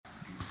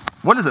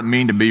What does it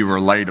mean to be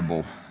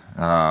relatable?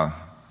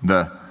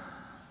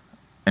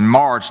 In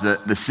March, the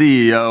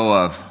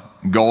CEO of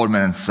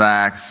Goldman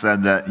Sachs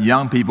said that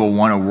young people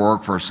want to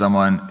work for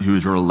someone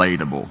who's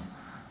relatable.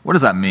 What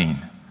does that mean?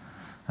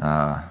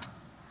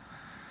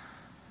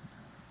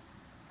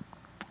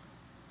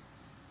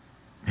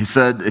 He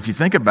said, if you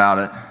think about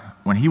it,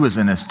 when he was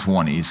in his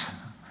 20s,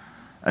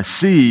 a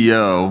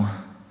CEO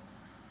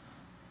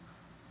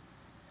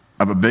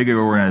of a big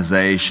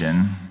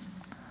organization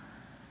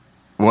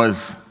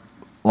was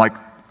like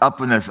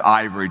up in this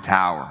ivory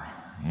tower,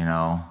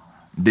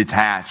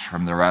 detached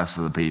from the rest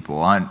of the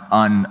people,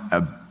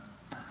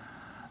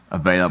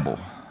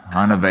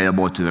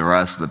 unavailable to the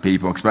rest of the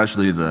people,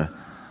 especially the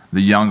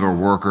younger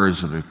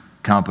workers of the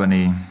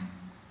company.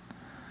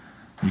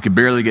 You could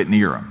barely get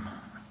near them.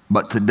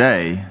 But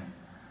today,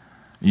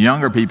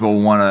 younger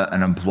people want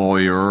an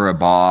employer, a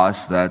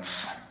boss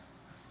that's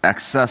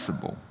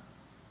accessible,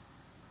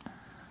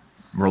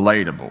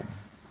 relatable.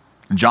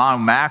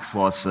 John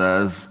Maxwell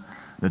says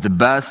that the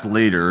best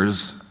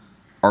leaders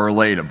are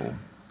relatable.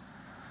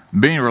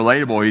 Being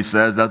relatable, he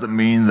says, doesn't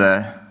mean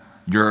that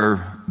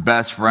you're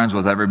best friends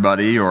with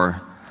everybody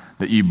or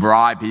that you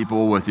bribe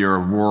people with your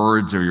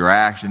words or your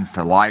actions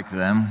to like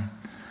them.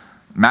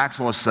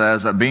 Maxwell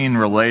says that being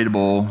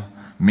relatable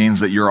means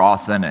that you're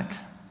authentic,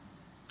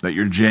 that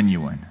you're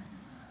genuine,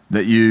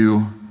 that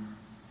you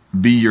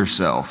be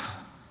yourself.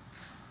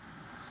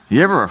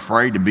 You ever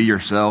afraid to be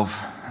yourself?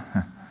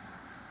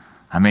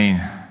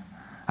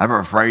 Ever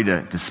afraid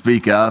to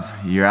speak up?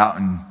 You're out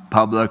in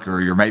public,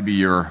 or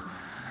you're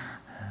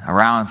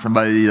around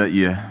somebody that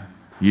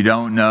you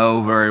don't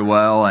know very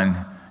well, and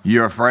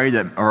you're afraid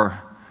that, or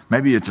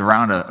maybe it's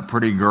around a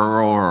pretty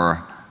girl or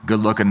a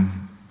good-looking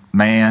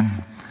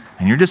man,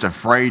 and you're just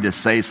afraid to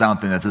say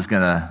something that's just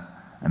going to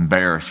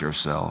embarrass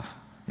yourself.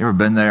 You ever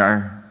been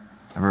there?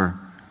 You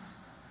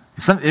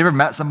ever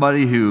met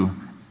somebody who,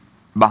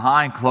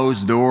 behind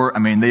closed door,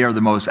 they are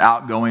the most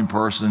outgoing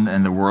person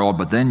in the world,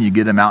 but then you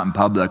get them out in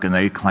public and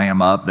they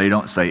clam up, they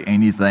don't say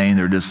anything,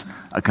 they're just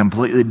a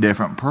completely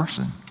different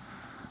person.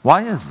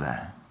 Why is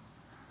that?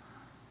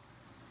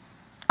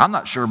 I'm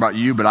not sure about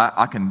you, but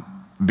I can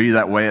be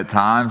that way at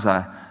times.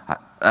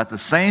 At the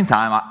same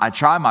time, I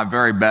try my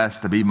very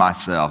best to be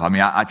myself.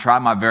 I try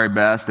my very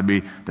best to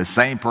be the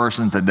same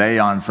person today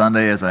on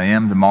Sunday as I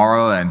am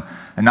tomorrow, and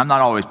I'm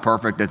not always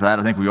perfect at that.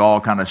 I think we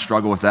all kind of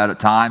struggle with that at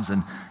times.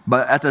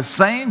 But at the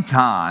same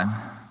time,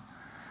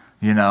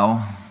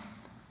 the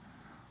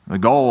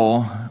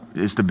goal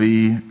is to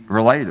be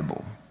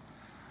relatable,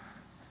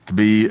 to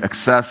be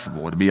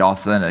accessible, to be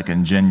authentic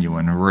and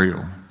genuine and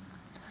real.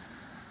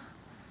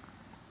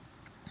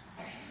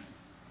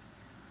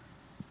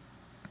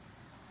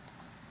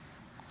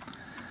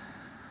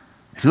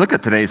 If you look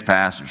at today's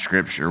passage of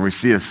Scripture, we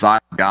see a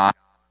side of God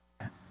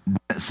we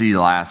didn't see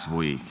last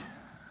week.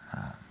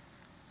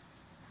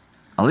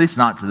 At least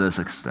not to this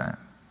extent.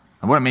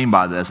 And what I mean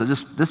by this,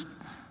 just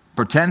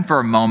pretend for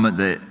a moment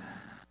that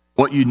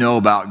what you know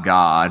about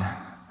God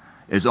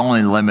is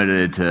only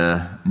limited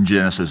to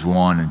Genesis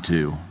 1 and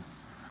 2.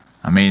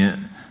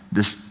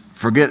 Just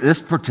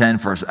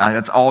pretend for a second.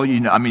 That's all you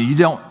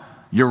know.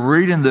 You're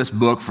reading this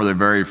book for the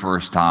very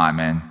first time,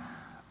 and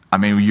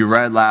you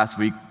read last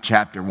week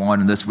chapter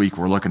 1, and this week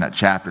we're looking at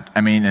chapter.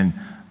 And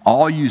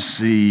all you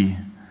see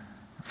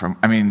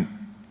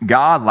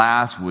God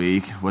last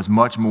week was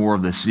much more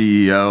of the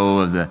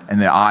CEO in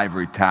the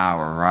ivory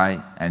tower,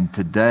 right? And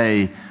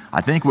today,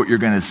 I think what you're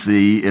going to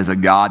see is a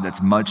God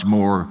that's much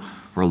more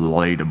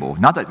relatable.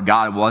 Not that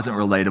God wasn't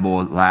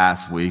relatable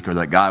last week, or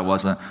that God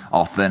wasn't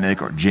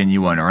authentic or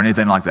genuine or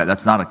anything like that.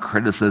 That's not a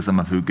criticism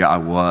of who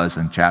God was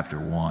in chapter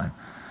 1.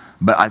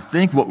 But I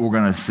think what we're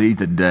going to see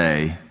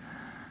today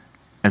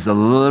is a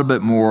little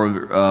bit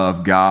more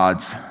of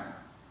God's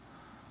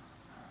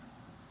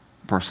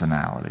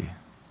personality,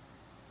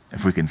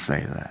 if we can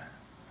say that.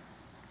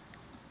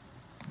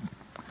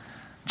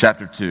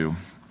 Chapter 2,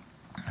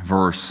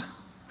 verse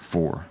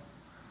 4.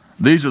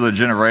 These are the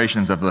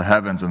generations of the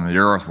heavens and the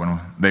earth when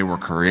they were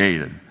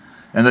created.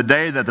 And the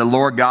day that the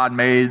Lord God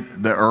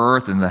made the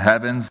earth and the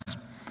heavens,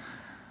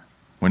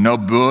 when no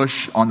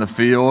bush on the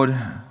field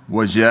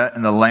was yet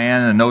in the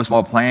land, and no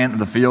small plant of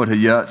the field had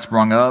yet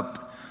sprung up,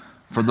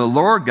 for the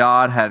Lord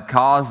God had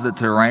caused it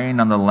to rain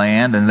on the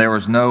land, and there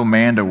was no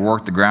man to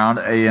work the ground,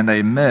 and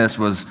a mist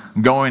was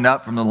going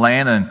up from the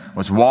land and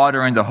was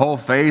watering the whole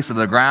face of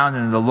the ground.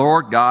 And the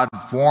Lord God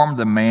formed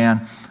the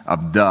man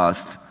of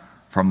dust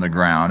from the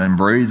ground and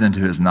breathed into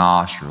his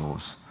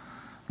nostrils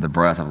the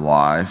breath of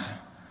life,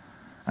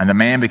 and the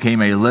man became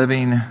a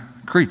living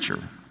creature.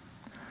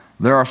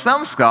 There are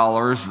some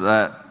scholars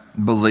that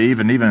believe,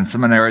 and even in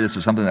seminary this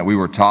is something that we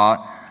were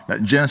taught,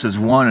 that Genesis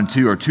 1 and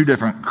 2 are two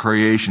different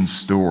creation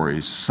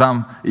stories.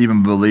 Some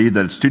even believe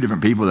that it's two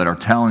different people that are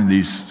telling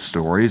these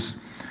stories,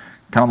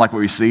 kind of like what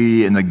we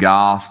see in the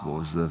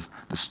Gospels of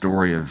the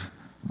story of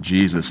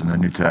Jesus in the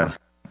New Testament.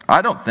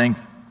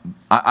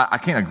 I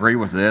can't agree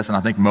with this, and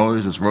I think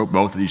Moses wrote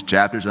both of these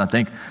chapters, and I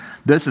think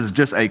this is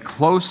just a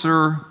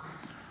closer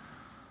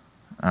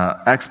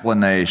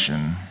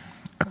explanation,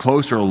 a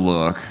closer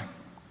look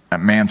at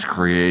man's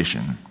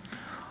creation.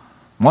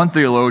 One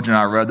theologian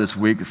I read this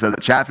week said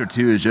that chapter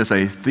 2 is just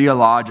a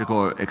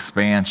theological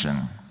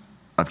expansion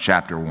of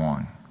chapter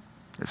 1.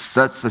 It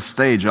sets the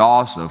stage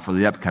also for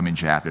the upcoming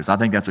chapters. I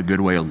think that's a good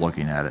way of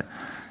looking at it.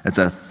 It's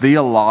a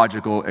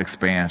theological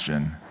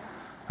expansion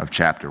of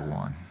chapter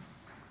 1.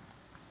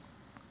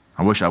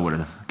 I wish I would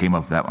have came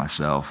up with that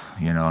myself,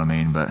 you know what I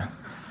mean? But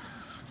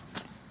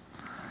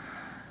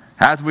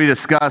as we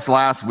discussed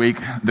last week,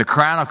 the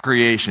crown of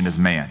creation is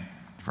man,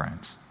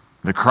 friends.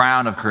 The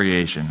crown of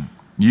creation.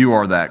 You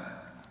are that.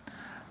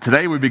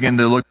 Today we begin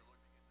to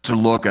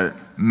look at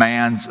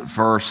man's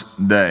first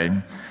day.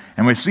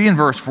 And we see in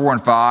verse 4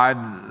 and 5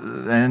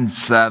 and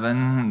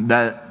 7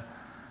 that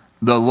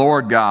the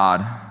Lord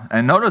God,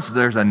 and notice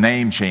there's a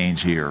name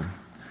change here.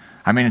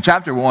 I mean, in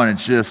chapter 1,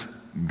 it's just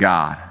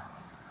God,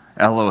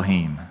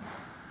 Elohim.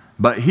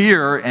 But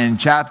here in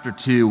chapter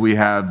 2, we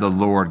have the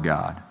Lord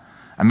God.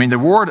 I mean, the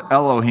word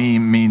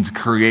Elohim means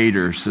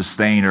creator,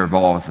 sustainer of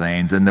all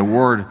things. And the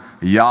word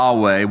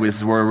Yahweh, this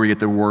is where we get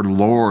the word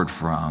Lord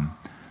from.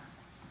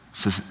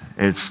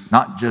 It's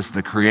not just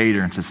the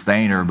creator and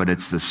sustainer, but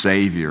it's the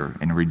savior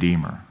and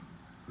redeemer.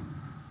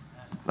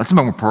 That's a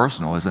bit more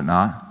personal, is it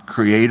not?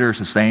 Creator,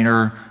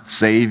 sustainer,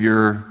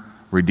 savior,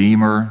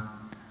 redeemer.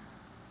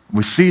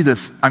 We see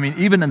this, I mean,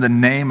 even in the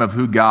name of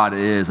who God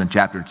is in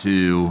chapter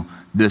 2,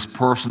 this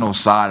personal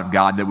side of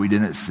God that we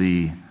didn't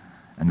see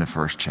in the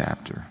first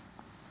chapter.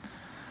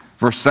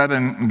 Verse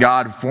 7,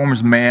 God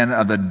forms man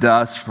of the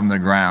dust from the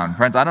ground.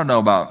 Friends, I don't know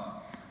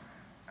about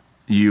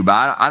you,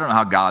 but I don't know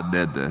how God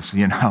did this,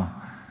 you know.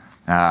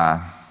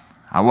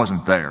 I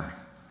wasn't there,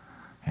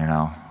 you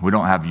know. We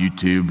don't have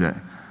YouTube.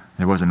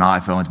 There wasn't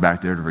iPhones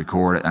back there to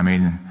record it. I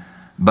mean,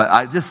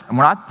 but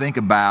when I think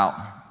about,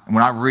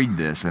 when I read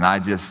this, and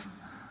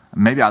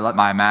maybe I let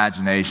my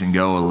imagination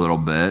go a little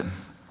bit,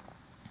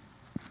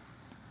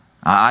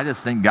 I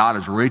just think God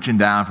is reaching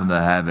down from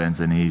the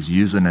heavens and he's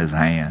using his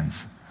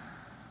hands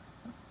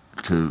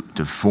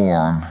to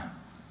form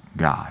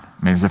God.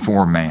 I mean, to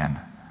form man.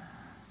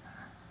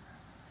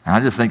 And I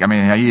just think,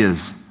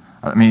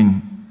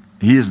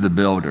 he is the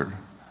builder.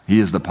 He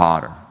is the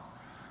potter.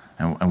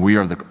 And we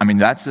are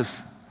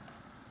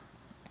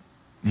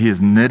he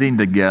is knitting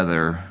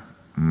together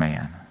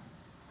man.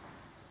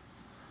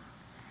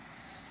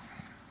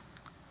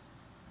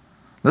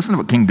 Listen to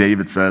what King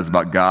David says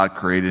about God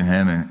creating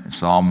him in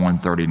Psalm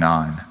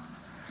 139.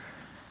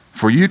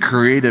 For you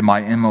created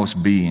my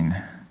inmost being.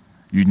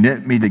 You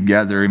knit me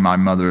together in my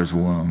mother's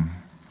womb.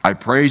 I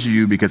praise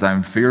you because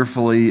I'm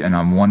fearfully and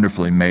I'm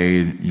wonderfully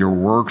made. Your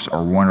works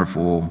are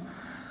wonderful.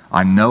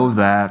 I know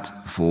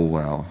that full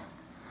well.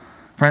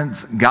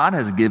 Friends, God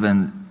has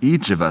given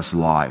each of us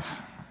life.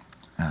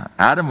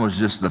 Adam was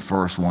just the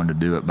first one to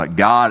do it, but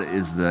God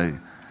is the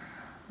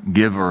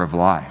giver of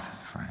life,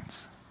 friends.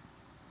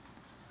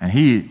 And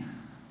he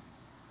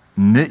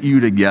knit you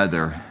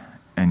together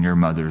in your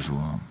mother's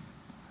womb.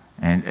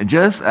 And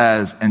just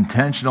as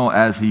intentional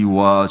as he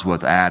was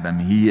with Adam,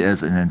 he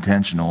is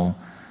the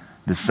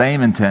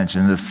same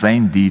intention, the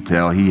same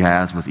detail he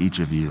has with each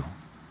of you.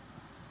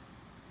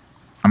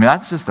 I mean,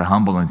 that's just a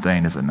humbling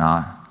thing, is it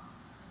not?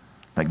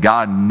 That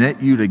God knit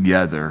you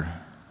together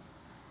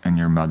in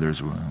your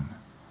mother's womb.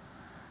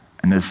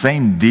 And the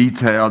same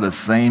detail, the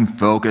same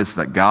focus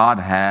that God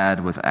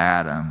had with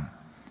Adam,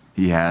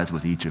 he has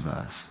with each of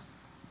us.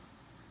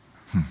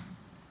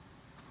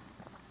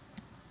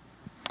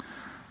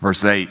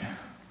 Verse 8,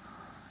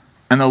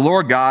 and the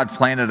Lord God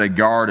planted a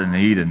garden in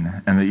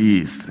Eden in the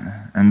east,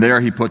 and there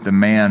he put the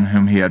man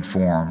whom he had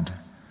formed.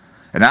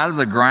 And out of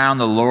the ground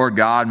the Lord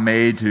God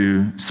made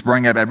to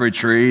spring up every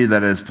tree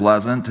that is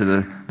pleasant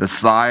to the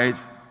sight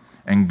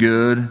and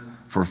good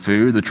for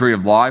food. The tree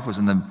of life was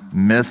in the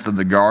midst of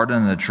the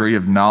garden, and the tree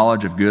of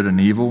knowledge of good and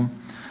evil.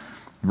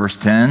 Verse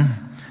 10,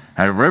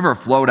 and a river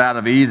flowed out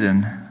of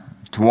Eden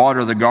to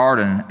water the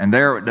garden, and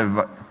there it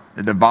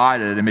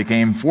divided and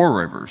became 4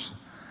 rivers.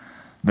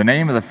 The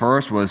name of the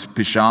first was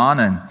Pishon,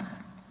 and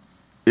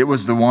it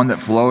was the one that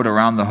flowed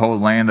around the whole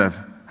land of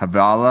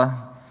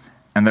Havilah,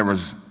 and there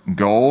was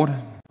gold,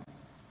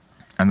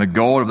 and the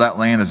gold of that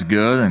land is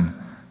good, and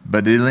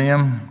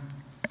bdellium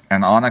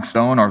and onyx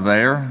stone are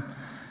there.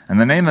 And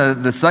the name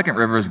of the second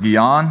river is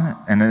Gihon,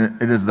 and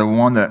it is the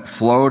one that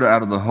flowed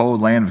out of the whole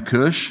land of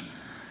Cush.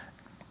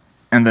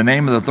 And the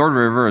name of the third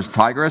river is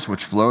Tigris,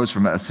 which flows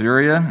from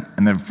Assyria,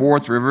 and the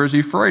fourth river is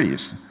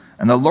Euphrates.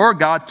 And the Lord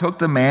God took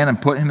the man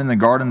and put him in the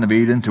Garden of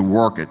Eden to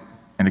work it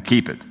and to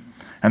keep it.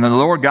 And then the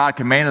Lord God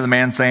commanded the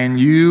man, saying,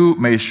 you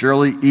may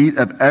surely eat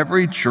of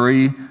every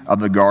tree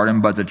of the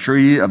garden, but the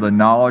tree of the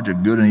knowledge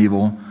of good and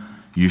evil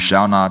you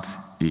shall not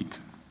eat.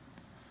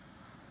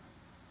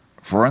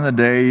 For in the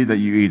day that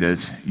you eat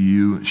it,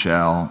 you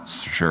shall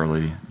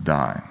surely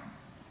die.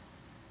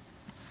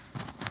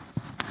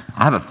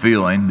 I have a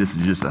feeling this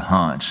is just a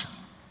hunch,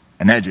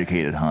 an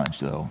educated hunch,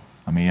 though.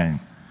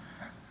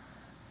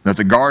 That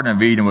the Garden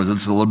of Eden was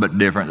just a little bit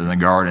different than the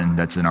garden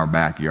that's in our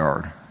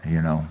backyard,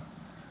 you know.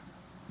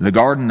 The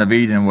Garden of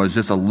Eden was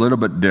just a little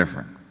bit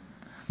different.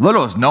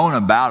 Little is known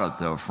about it,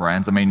 though,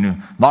 friends. I mean,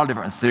 a lot of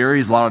different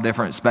theories, a lot of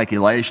different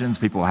speculations.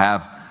 People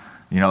have,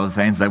 the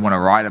things they want to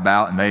write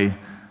about, and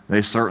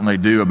they certainly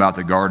do about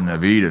the Garden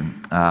of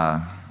Eden.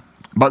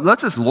 But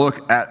let's just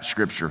look at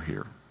Scripture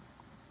here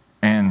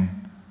and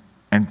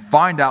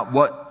find out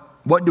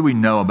what do we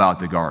know about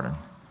the garden,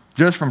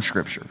 just from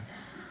Scripture.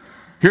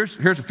 Here's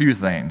a few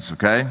things,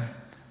 okay?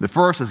 The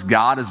first is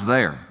God is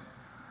there.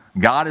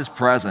 God is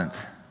present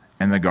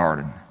in the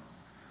garden.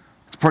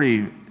 It's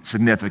pretty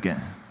significant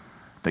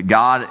that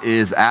God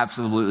is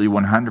absolutely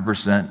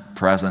 100%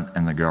 present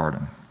in the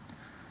garden.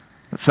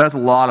 It says a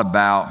lot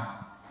about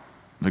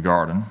the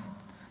garden.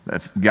 That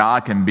if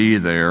God can be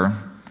there,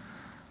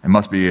 it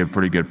must be a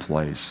pretty good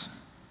place.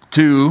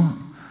 2,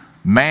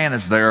 man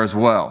is there as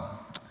well.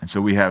 And so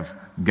we have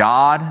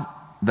God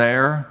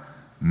there,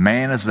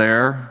 man is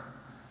there,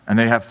 and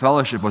they have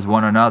fellowship with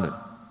one another.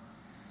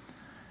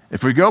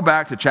 If we go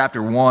back to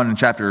chapter 1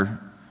 and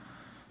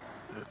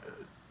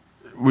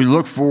we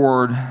look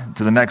forward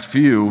to the next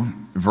few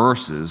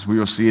verses, we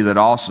will see that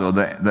also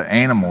the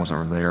animals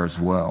are there as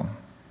well.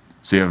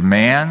 So you have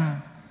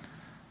man,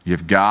 you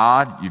have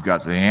God, you've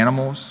got the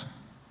animals.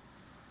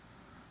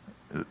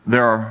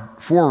 There are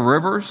 4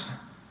 rivers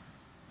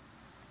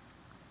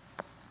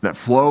that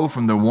flow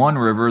from the one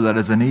river that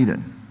is in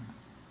Eden.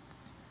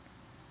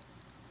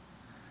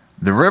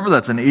 The river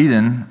that's in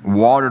Eden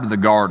watered the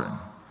garden.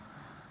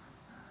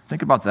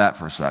 Think about that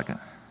for a second.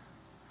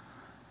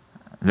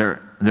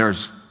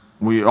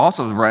 We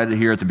also read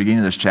here at the beginning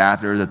of this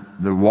chapter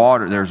that the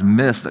water, there's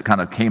mist that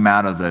kind of came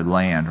out of the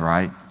land,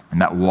 right?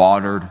 And that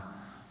watered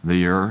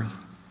the earth.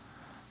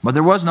 But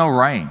there was no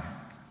rain.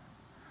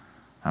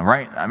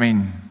 Rain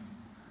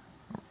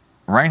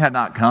had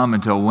not come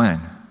until when?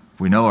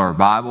 If we know our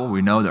Bible,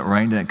 we know that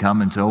rain didn't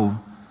come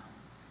until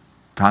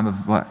time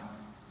of what?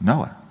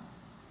 Noah.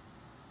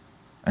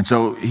 And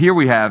so here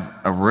we have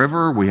a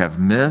river, we have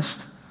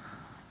mist,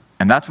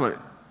 and that's what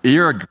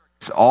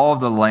irrigates all of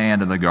the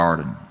land of the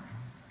garden.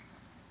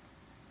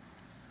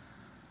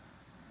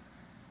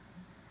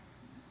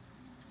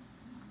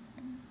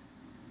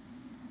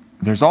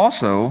 There's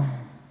also,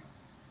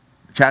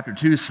 chapter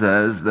 2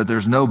 says that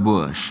there's no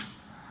bush,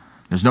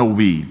 there's no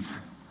weeds,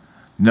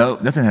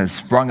 nothing has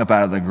sprung up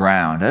out of the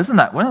ground. Wouldn't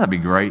that be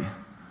great?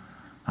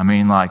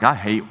 I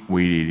hate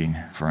weed eating,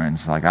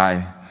 friends.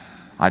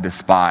 I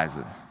despise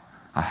it.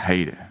 I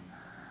hate it.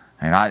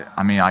 And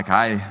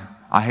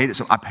I hate it,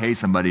 so I pay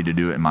somebody to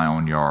do it in my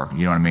own yard.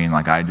 You know what I mean?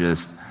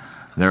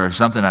 There is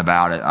something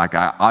about it.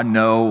 I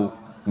know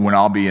when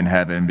I'll be in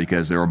heaven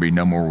because there will be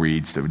no more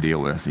weeds to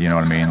deal with. You know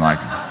what I mean?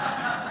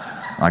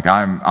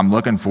 I'm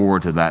looking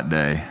forward to that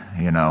day,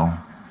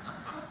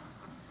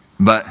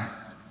 But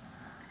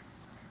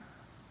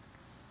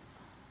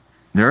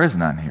there is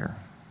none here.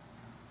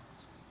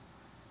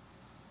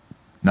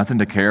 Nothing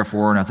to care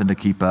for, nothing to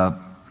keep up.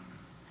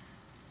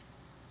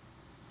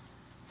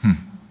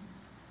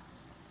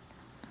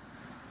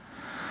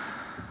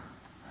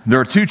 There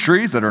are 2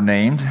 trees that are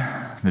named.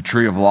 The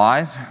tree of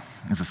life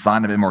is a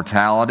sign of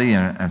immortality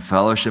and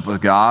fellowship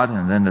with God.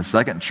 And then the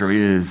second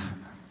tree is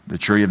the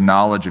tree of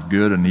knowledge of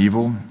good and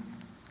evil.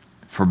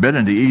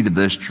 Forbidden to eat of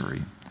this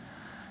tree.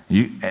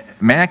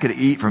 Man could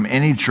eat from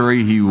any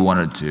tree he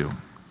wanted to,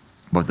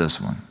 but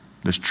this one.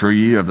 This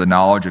tree of the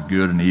knowledge of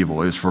good and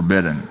evil is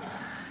forbidden.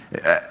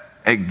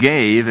 It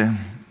gave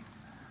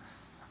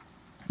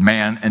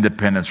man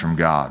independence from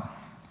God.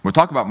 We'll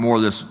talk about more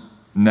of this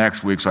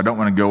next week, so I don't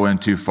want to go in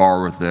too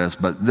far with this,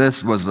 but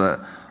this was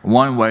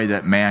one way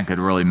that man could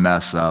really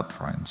mess up,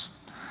 friends.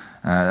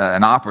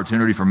 An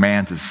opportunity for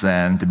man to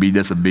sin, to be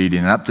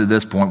disobedient. And up to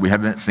this point, we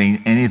haven't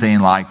seen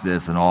anything like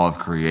this in all of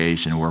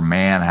creation, where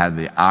man had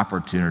the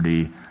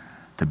opportunity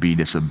to be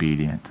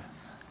disobedient,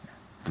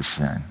 to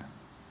sin.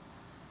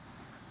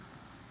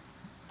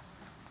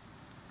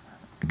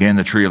 Again,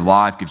 the tree of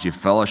life gives you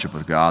fellowship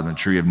with God, and the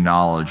tree of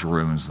knowledge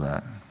ruins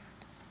that.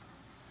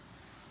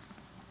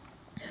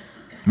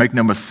 Make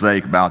no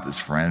mistake about this,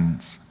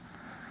 friends.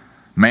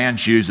 Man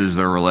chooses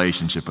their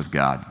relationship with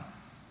God.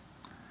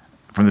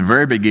 From the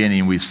very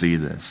beginning, we see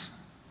this.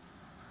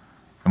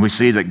 And we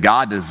see that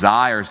God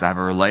desires to have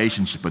a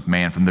relationship with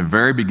man. From the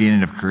very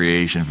beginning of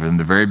creation, from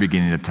the very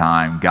beginning of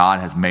time,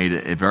 God has made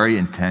it very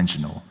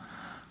intentional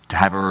to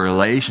have a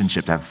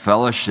relationship, to have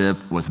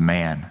fellowship with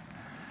man.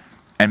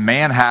 And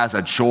man has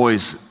a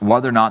choice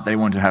whether or not they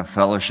want to have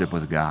fellowship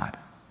with God.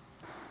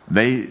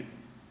 They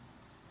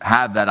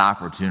have that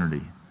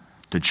opportunity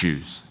to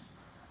choose.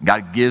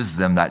 God gives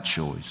them that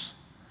choice.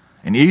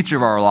 In each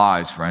of our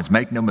lives, friends,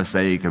 make no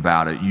mistake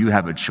about it, you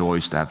have a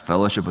choice to have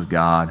fellowship with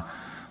God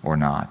or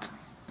not.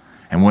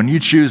 And when you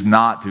choose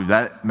not to,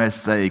 that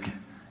mistake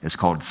is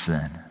called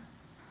sin.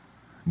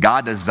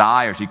 God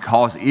desires, He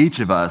calls each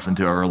of us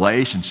into a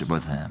relationship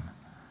with Him.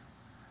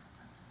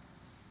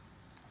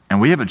 And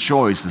we have a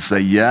choice to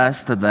say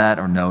yes to that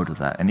or no to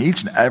that. And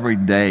each and every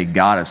day,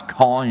 God is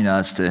calling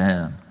us to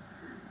Him,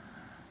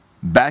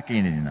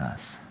 beckoning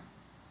us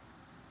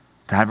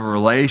to have a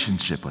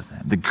relationship with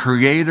Him. The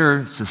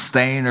Creator,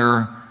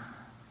 Sustainer,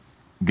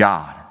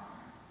 God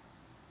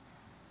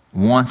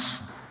wants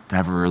to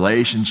have a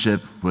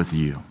relationship with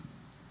you.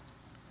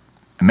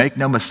 And make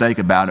no mistake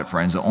about it,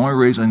 friends, the only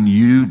reason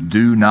you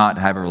do not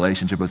have a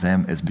relationship with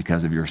him is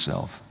because of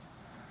yourself.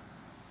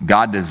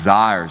 God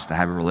desires to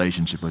have a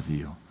relationship with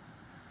you.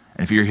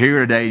 And if you're here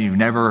today and you've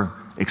never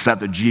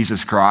accepted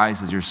Jesus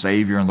Christ as your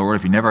Savior and Lord,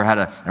 if you never had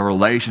a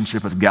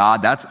relationship with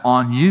God, that's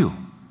on you.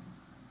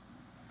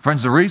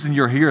 Friends, the reason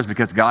you're here is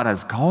because God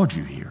has called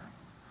you here.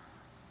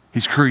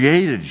 He's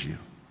created you.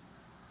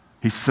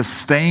 He's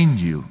sustained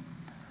you.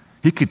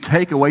 He could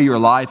take away your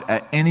life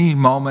at any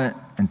moment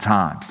in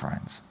time,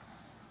 friends.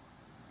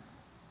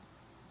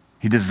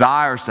 He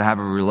desires to have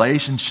a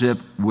relationship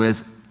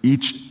with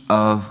each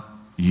of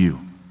you.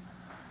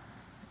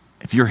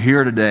 If you're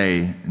here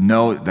today,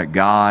 know that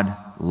God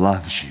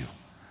loves you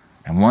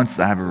and wants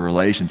to have a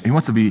relationship. He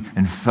wants to be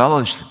in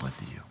fellowship with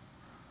you.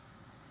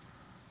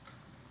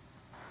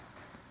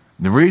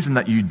 The reason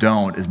that you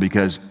don't is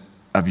because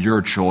of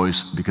your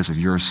choice, because of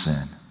your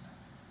sin.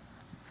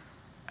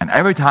 And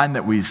every time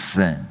that we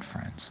sin,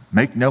 friends,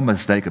 make no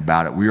mistake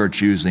about it, we are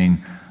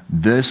choosing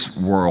this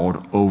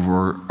world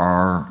over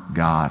our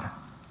God,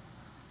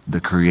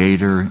 the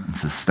creator and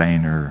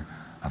sustainer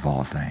of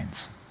all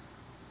things.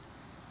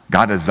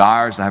 God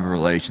desires to have a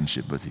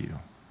relationship with you.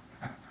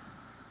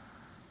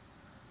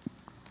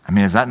 I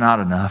mean, is that not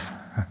enough?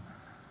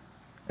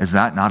 Is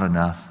that not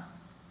enough?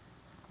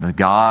 The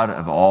God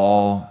of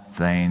all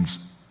things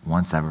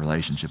wants to have a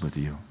relationship with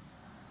you.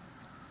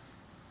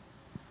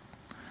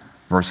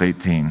 Verse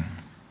 18.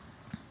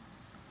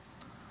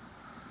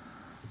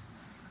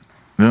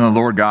 Then the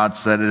Lord God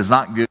said, "It is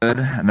not good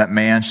that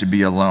man should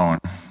be alone.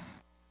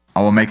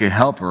 I will make a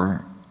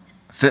helper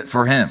fit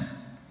for him."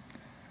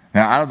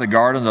 Now out of the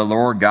garden the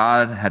Lord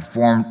God had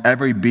formed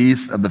every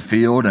beast of the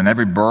field and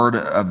every bird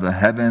of the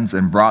heavens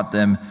and brought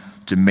them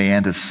to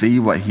man to see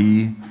what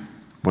he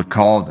would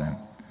call them.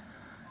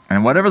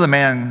 And whatever the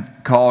man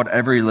called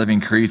every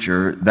living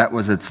creature, that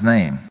was its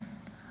name.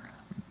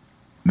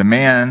 The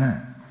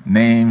man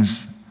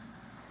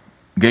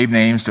gave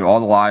names to all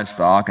the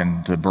livestock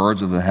and to the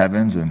birds of the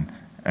heavens and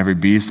every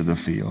beast of the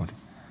field.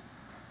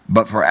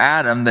 But for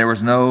Adam there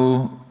was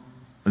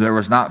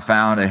not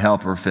found a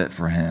helper fit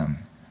for him.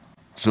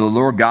 So the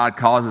Lord God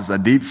causes a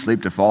deep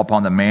sleep to fall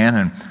upon the man,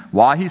 and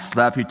while he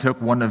slept, he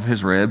took one of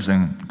his ribs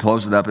and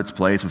closed it up its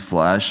place with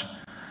flesh.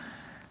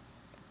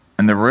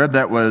 And the rib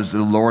that was the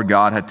Lord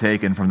God had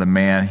taken from the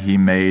man, he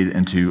made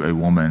into a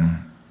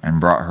woman and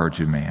brought her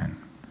to man.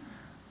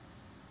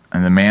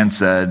 And the man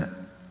said,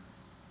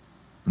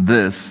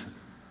 "This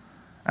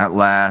at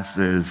last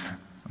is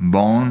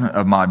bone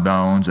of my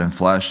bones and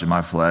flesh of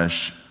my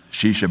flesh.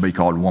 She shall be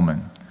called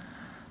woman,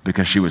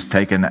 because she was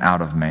taken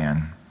out of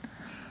man.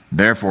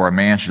 Therefore a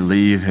man should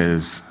leave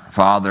his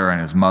father and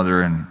his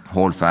mother and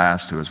hold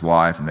fast to his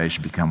wife, and they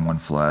should become one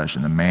flesh.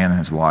 And the man and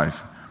his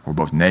wife were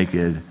both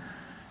naked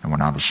and were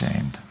not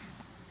ashamed."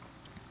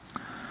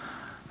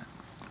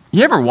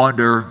 You ever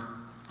wonder,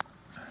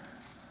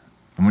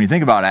 when you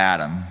think about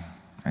Adam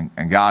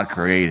and God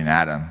creating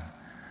Adam,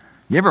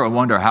 you ever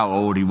wonder how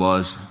old he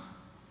was?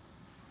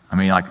 I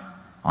mean, like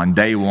on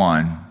day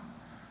one,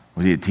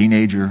 was he a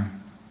teenager?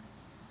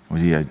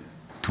 Was he a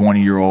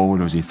 20-year-old?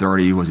 Was he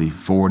 30? Was he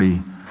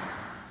 40?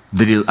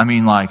 You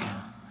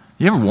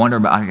ever wonder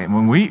about, you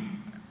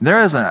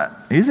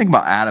think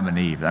about Adam and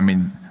Eve. I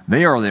mean,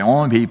 they are the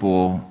only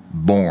people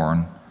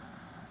born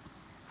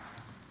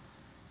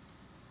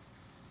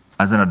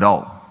as an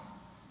adult.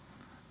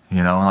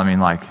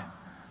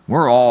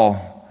 We're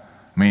all,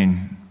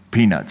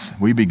 peanuts.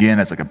 We begin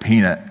as like a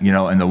peanut,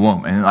 in the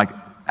womb. And like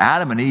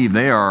Adam and Eve,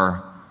 they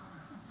are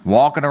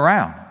walking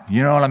around.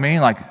 You know what I mean?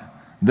 Like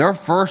their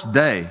first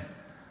day,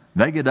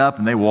 they get up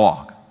and they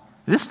walk.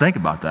 Just think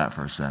about that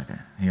for a second,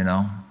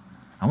 I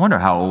wonder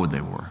how old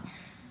they were.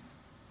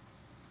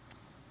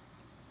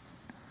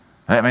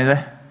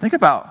 Think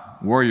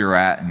about where you're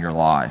at in your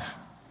life.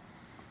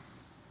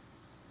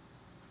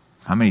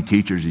 How many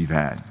teachers you've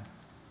had.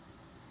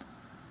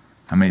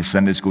 How many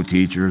Sunday school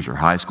teachers or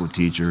high school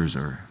teachers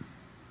or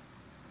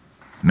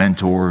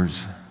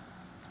mentors,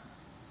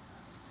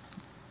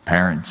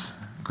 parents,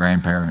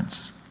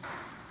 grandparents,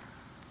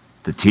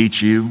 to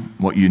teach you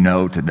what you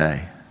know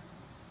today.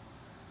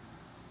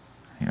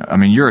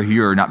 You're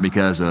here not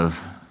because of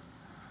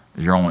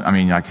your own,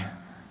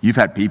 you've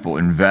had people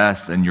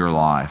invest in your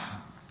life.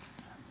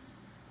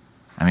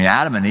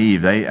 Adam and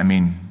Eve,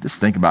 just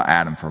think about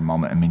Adam for a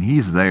moment.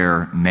 He's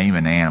there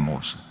naming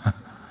animals.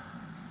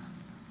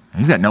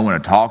 He's got no one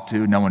to talk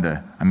to, no one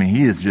to,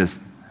 he is just,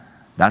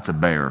 that's a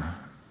bear,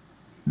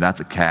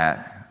 that's a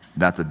cat,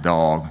 that's a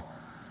dog.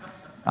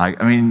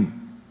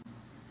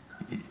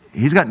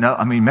 He's got no,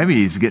 maybe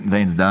he's getting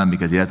things done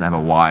because he doesn't have a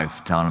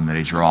wife telling him that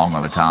he's wrong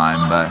all the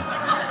time, but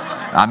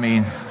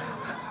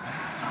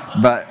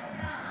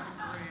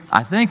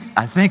I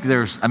think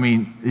there's,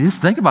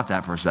 just think about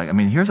that for a second.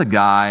 Here's a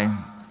guy,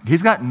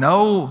 he's got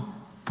no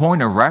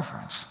point of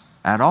reference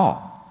at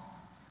all.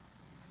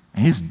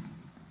 And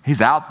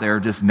he's out there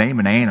just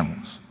naming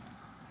animals,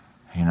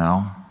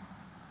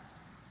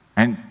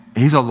 and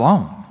he's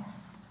alone.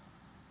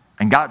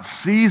 And God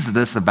sees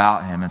this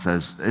about him and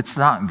says, it's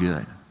not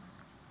good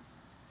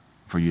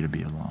for you to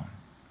be alone.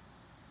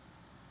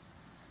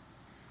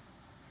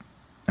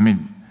 I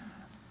mean,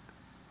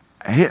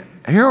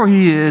 here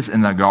he is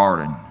in the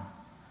garden,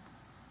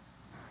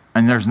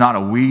 and there's not a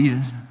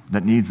weed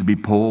that needs to be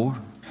pulled,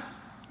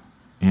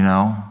 you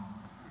know.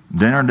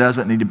 Dinner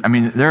doesn't need to, I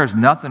mean, there's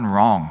nothing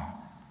wrong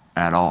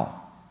at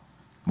all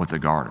with the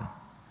garden.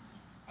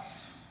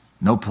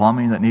 No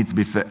plumbing that needs to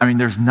be fixed. I mean,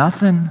 there's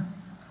nothing,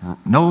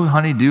 no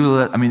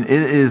honey-do. I mean, it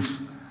is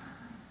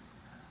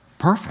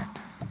perfect.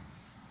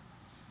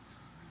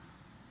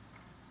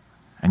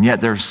 And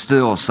yet there's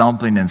still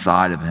something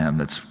inside of him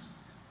that's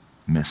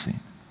missing.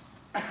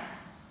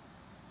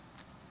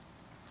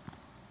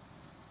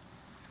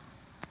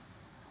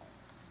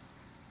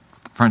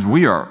 Friends,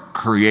 we are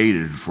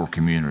created for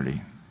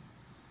community,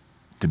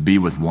 to be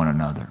with one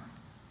another.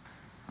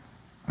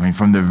 I mean,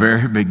 from the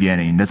very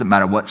beginning, it doesn't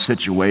matter what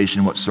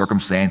situation, what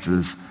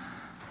circumstances,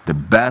 the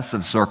best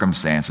of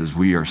circumstances,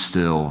 we are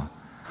still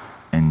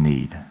in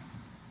need.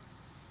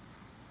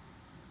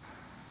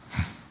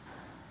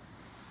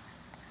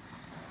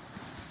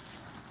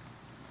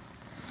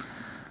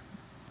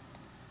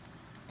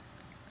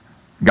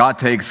 God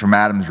takes from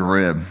Adam's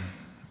rib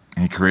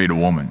and he created a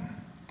woman.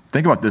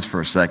 Think about this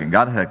for a second.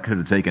 God could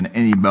have taken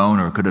any bone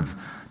or could have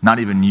not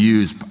even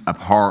used a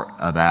part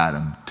of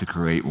Adam to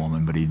create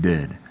woman, but he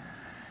did.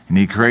 And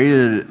he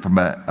created it from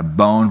a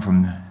bone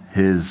from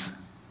his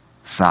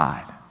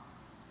side,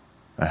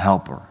 a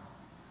helper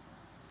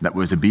that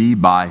was to be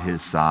by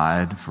his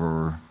side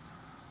for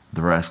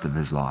the rest of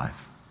his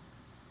life.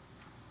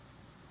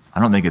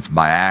 I don't think it's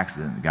by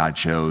accident that God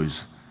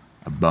chose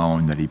a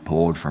bone that he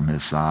pulled from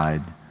his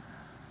side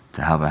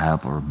to have a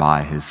helper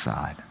by his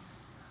side.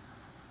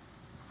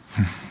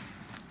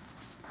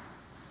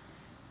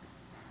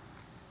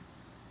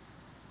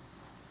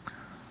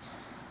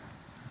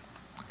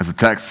 As the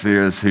text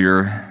says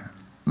here,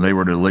 they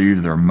were to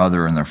leave their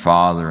mother and their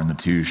father, and the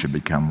two should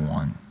become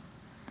one.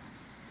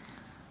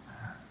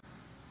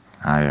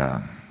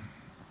 I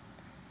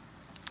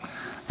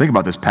think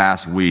about this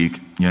past week,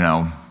 you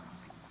know,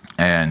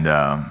 and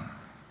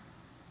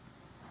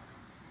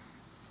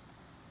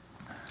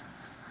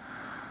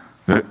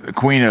the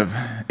Queen of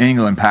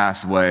England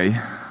passed away,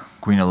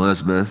 Queen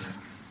Elizabeth.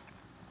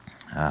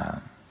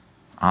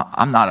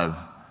 I'm not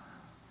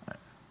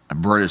a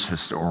British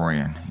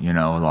historian, you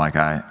know, like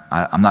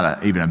I'm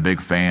not even a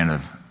big fan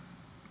of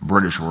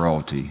British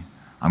royalty.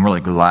 I'm really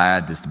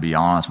glad, just to be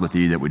honest with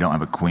you, that we don't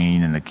have a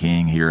queen and a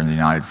king here in the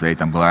United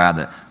States. I'm glad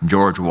that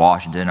George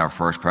Washington, our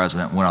first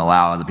president, wouldn't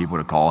allow other people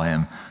to call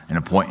him and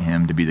appoint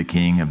him to be the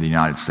king of the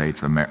United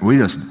States of America.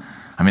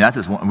 That's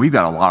just one, we've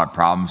got a lot of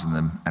problems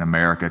in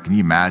America. Can you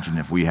imagine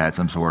if we had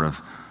some sort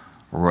of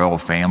royal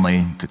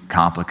family to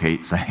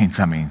complicate things?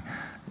 I mean,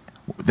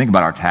 think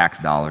about our tax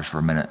dollars for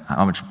a minute.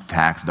 How much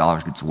tax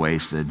dollars gets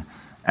wasted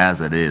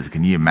as it is?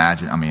 Can you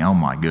imagine? I mean, oh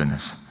my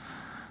goodness.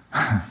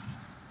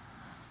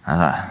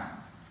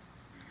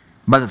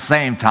 But at the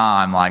same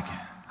time, like,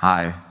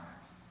 I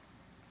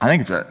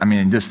think it's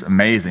just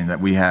amazing that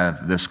we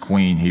have this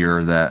queen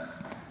here that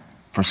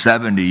for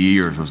 70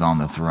 years was on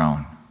the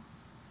throne.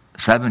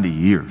 70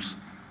 years.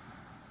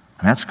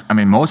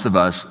 And most of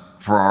us,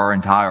 for our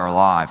entire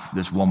life,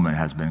 this woman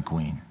has been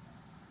queen.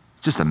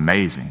 It's just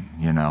amazing,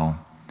 you know.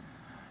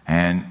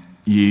 And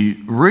you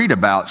read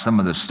about some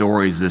of the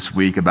stories this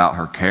week about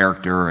her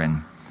character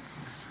and,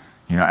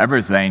 you know,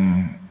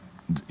 everything,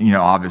 you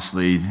know,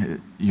 obviously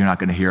you're not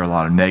going to hear a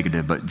lot of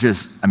negative, but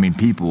just,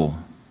 people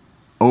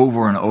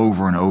over and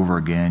over and over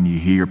again, you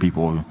hear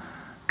people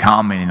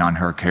commenting on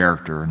her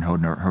character and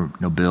her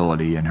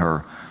nobility and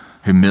her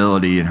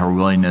humility and her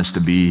willingness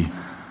to be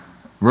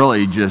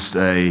really just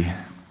a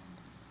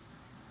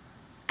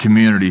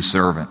community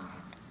servant,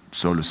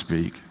 so to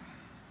speak.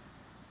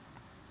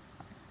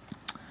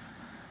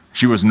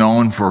 She was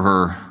known for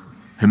her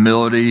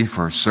humility,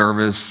 for her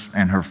service,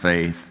 and her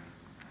faith.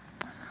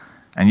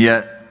 And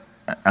yet,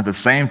 at the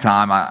same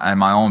time, in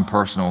my own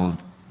personal,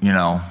 you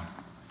know,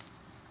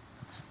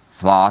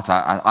 thoughts,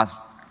 I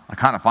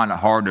kind of find it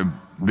hard to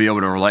be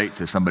able to relate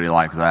to somebody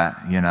like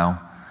that, you know.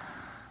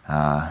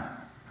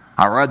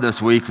 I read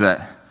this week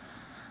that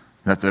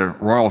the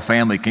royal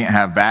family can't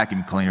have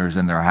vacuum cleaners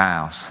in their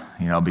house,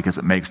 you know, because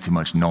it makes too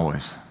much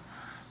noise,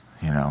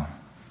 you know.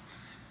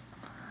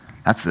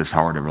 That's just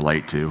hard to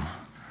relate to,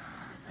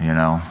 you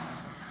know.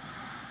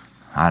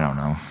 I don't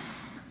know.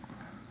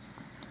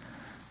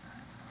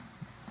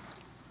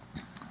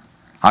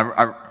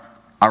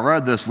 I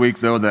read this week,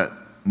 though, that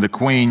the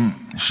queen,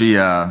 she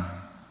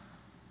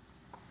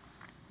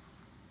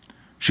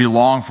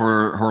longed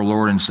for her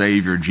Lord and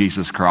Savior,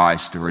 Jesus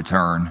Christ, to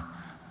return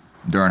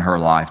during her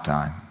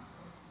lifetime.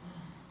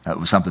 That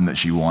was something that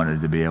she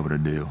wanted to be able to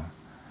do.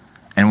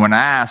 And when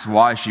asked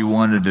why she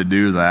wanted to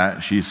do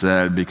that, she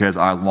said, because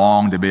I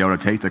long to be able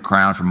to take the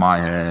crown from my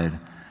head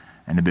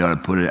and to be able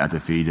to put it at the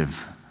feet of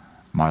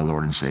my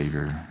Lord and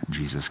Savior,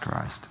 Jesus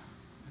Christ.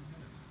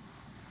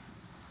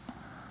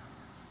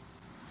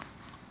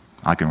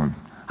 I don't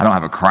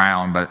have a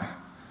crown, but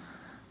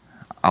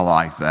I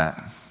like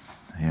that,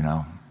 here's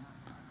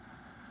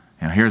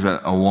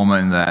a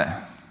woman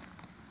that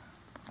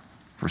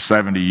for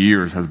 70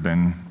 years has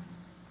been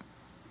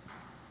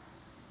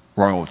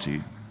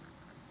royalty.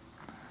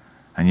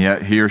 And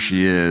yet here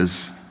she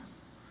is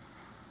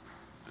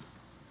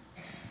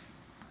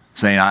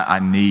saying, I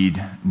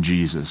need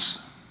Jesus.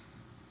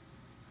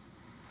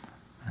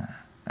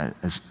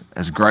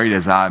 As great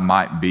as I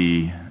might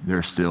be,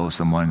 there's still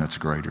someone that's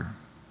greater.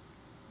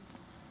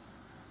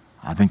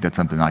 I think that's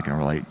something I can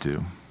relate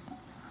to.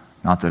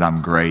 Not that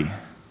I'm great,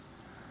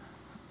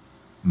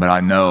 but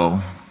I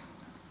know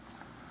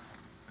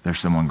there's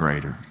someone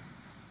greater.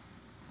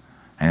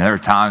 And there are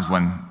times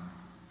when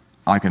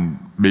I can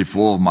be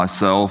full of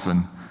myself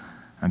and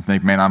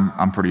think, man,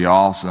 I'm pretty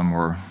awesome,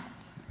 or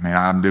man,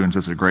 I'm doing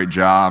such a great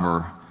job,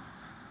 or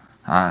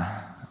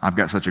I've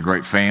got such a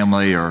great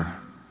family, or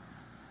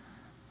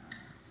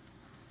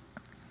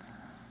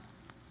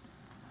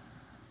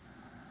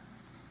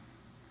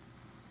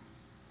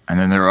and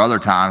then there are other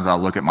times I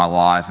look at my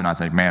life and I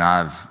think, man,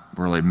 I've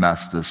really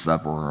messed this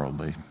up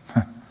worldly.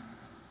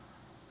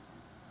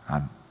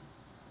 I've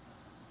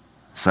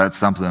said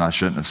something I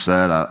shouldn't have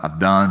said. I've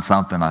done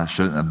something I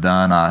shouldn't have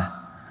done.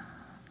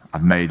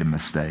 I've made a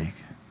mistake.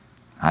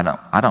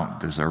 I don't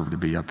deserve to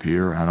be up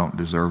here. I don't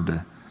deserve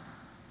to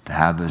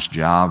have this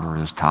job or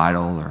this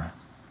title.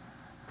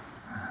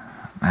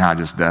 Man, I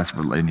just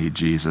desperately need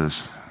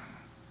Jesus.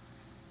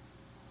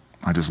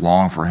 I just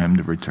long for him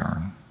to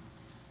return.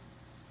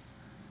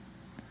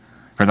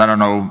 Because I don't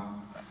know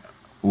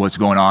what's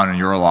going on in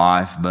your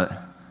life, but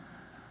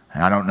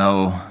I don't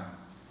know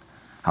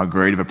how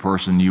great of a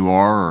person you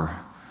are,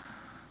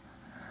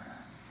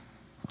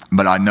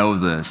 but I know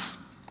this.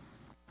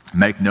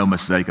 Make no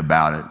mistake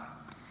about it.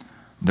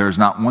 There's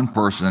not one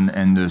person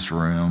in this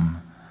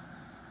room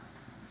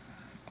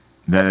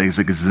that is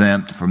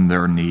exempt from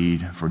their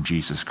need for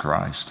Jesus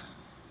Christ.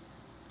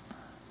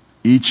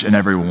 Each and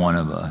every one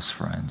of us,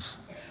 friends,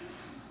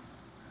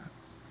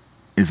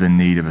 is in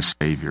need of a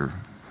Savior.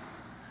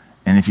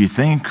 And if you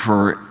think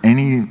for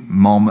any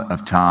moment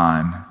of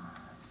time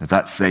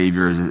that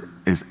Savior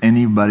is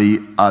anybody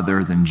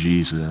other than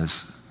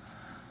Jesus,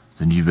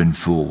 then you've been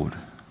fooled.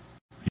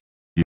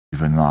 You've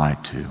been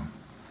lied to.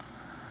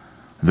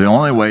 The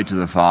only way to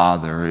the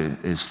Father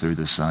is through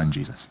the Son,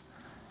 Jesus.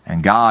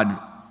 And God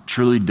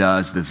truly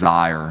does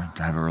desire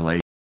to have a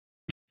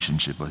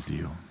relationship with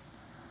you.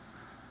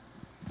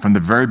 From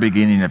the very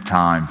beginning of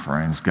time,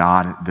 friends,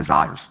 God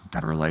desires to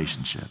have a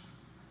relationship.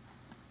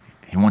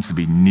 He wants to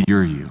be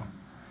near you.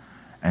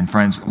 And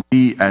friends,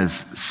 we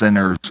as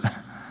sinners,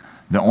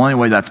 the only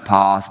way that's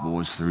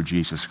possible is through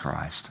Jesus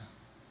Christ.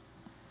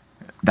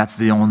 That's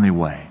the only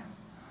way.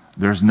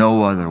 There's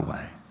no other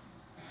way.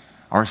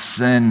 Our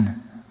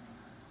sin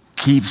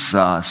keeps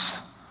us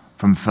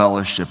from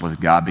fellowship with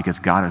God because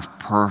God is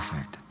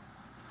perfect.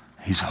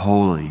 He's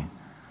holy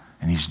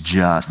and he's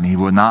just, and he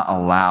will not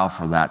allow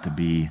for that to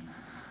be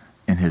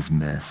in his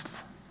midst.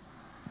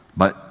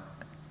 But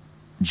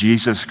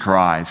Jesus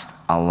Christ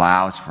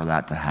allows for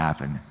that to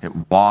happen. It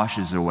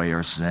washes away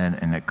our sin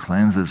and it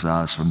cleanses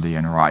us from the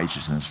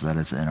unrighteousness that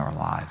is in our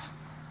life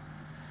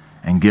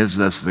and gives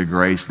us the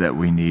grace that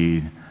we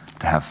need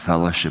to have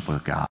fellowship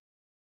with God.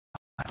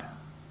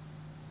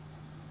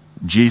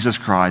 Jesus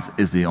Christ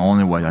is the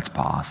only way that's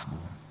possible.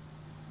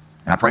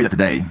 And I pray that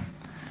today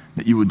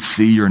that you would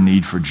see your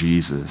need for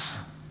Jesus.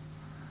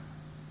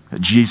 That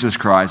Jesus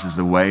Christ is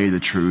the way, the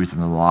truth,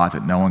 and the life,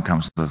 that no one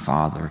comes to the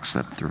Father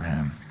except through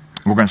him.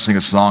 We're going to sing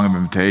a song of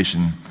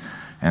invitation,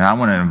 and I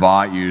want to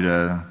invite you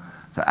to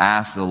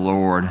ask the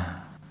Lord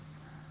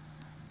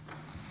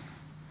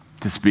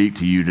to speak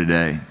to you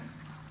today.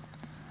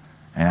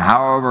 And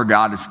however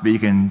God is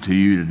speaking to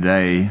you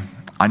today,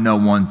 I know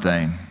one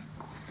thing,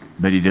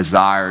 that he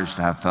desires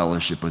to have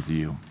fellowship with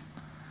you.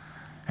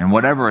 And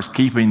whatever is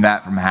keeping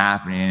that from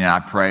happening, I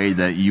pray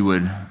that you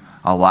would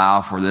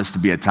allow for this to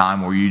be a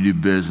time where you do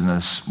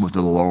business with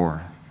the Lord.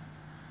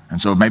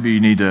 And so maybe you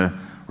need to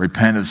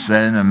repent of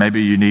sin, and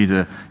maybe you need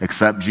to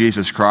accept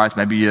Jesus Christ.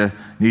 Maybe you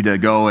need to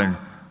go and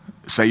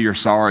say you're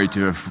sorry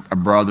to a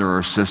brother or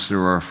a sister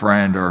or a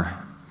friend, or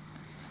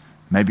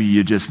maybe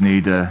you just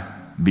need to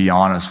be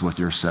honest with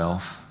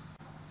yourself.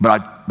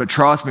 But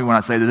trust me when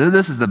I say that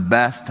this is the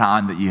best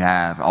time that you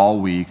have all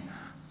week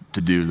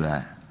to do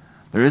that.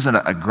 There isn't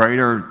a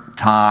greater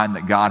time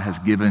that God has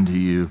given to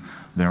you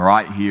than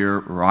right here,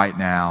 right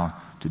now,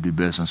 to do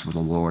business with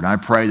the Lord. And I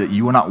pray that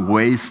you will not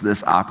waste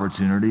this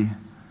opportunity,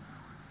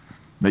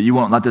 that you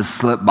won't let this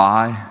slip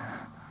by,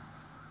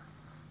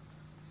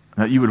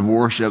 that you would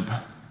worship,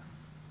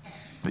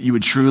 that you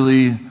would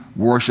truly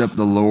worship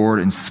the Lord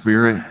in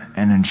spirit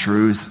and in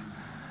truth,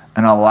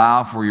 and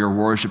allow for your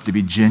worship to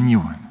be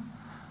genuine,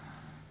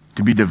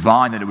 to be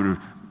divine, that it would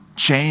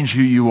change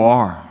who you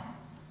are,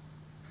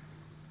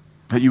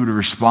 that you would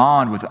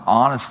respond with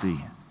honesty,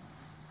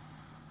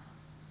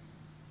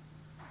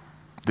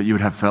 that you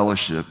would have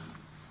fellowship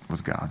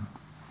with God.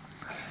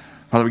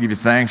 Father, we give you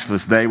thanks for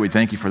this day. We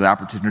thank you for the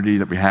opportunity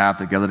that we have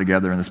to gather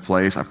together in this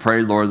place. I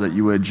pray, Lord, that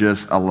you would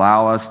just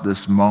allow us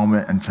this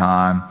moment in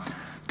time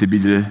to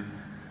be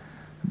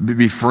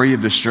be free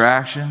of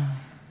distraction,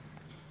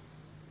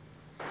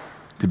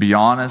 to be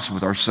honest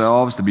with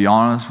ourselves, to be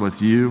honest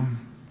with you,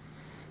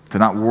 to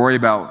not worry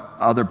about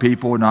other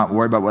people, not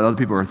worry about what other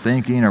people are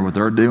thinking or what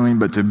they're doing,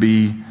 but to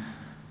be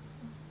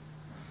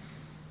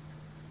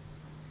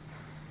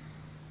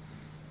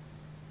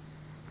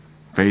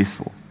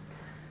faithful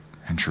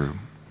and true.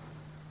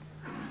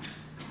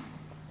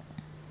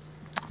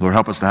 Lord,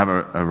 help us to have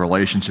a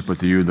relationship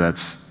with you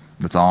that's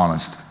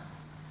honest,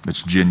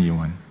 that's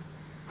genuine,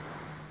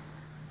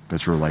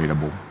 that's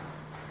relatable.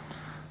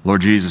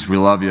 Lord Jesus, we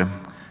love you.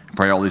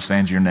 Pray all these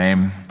things in your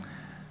name.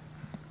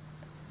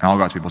 And all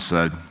God's people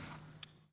said,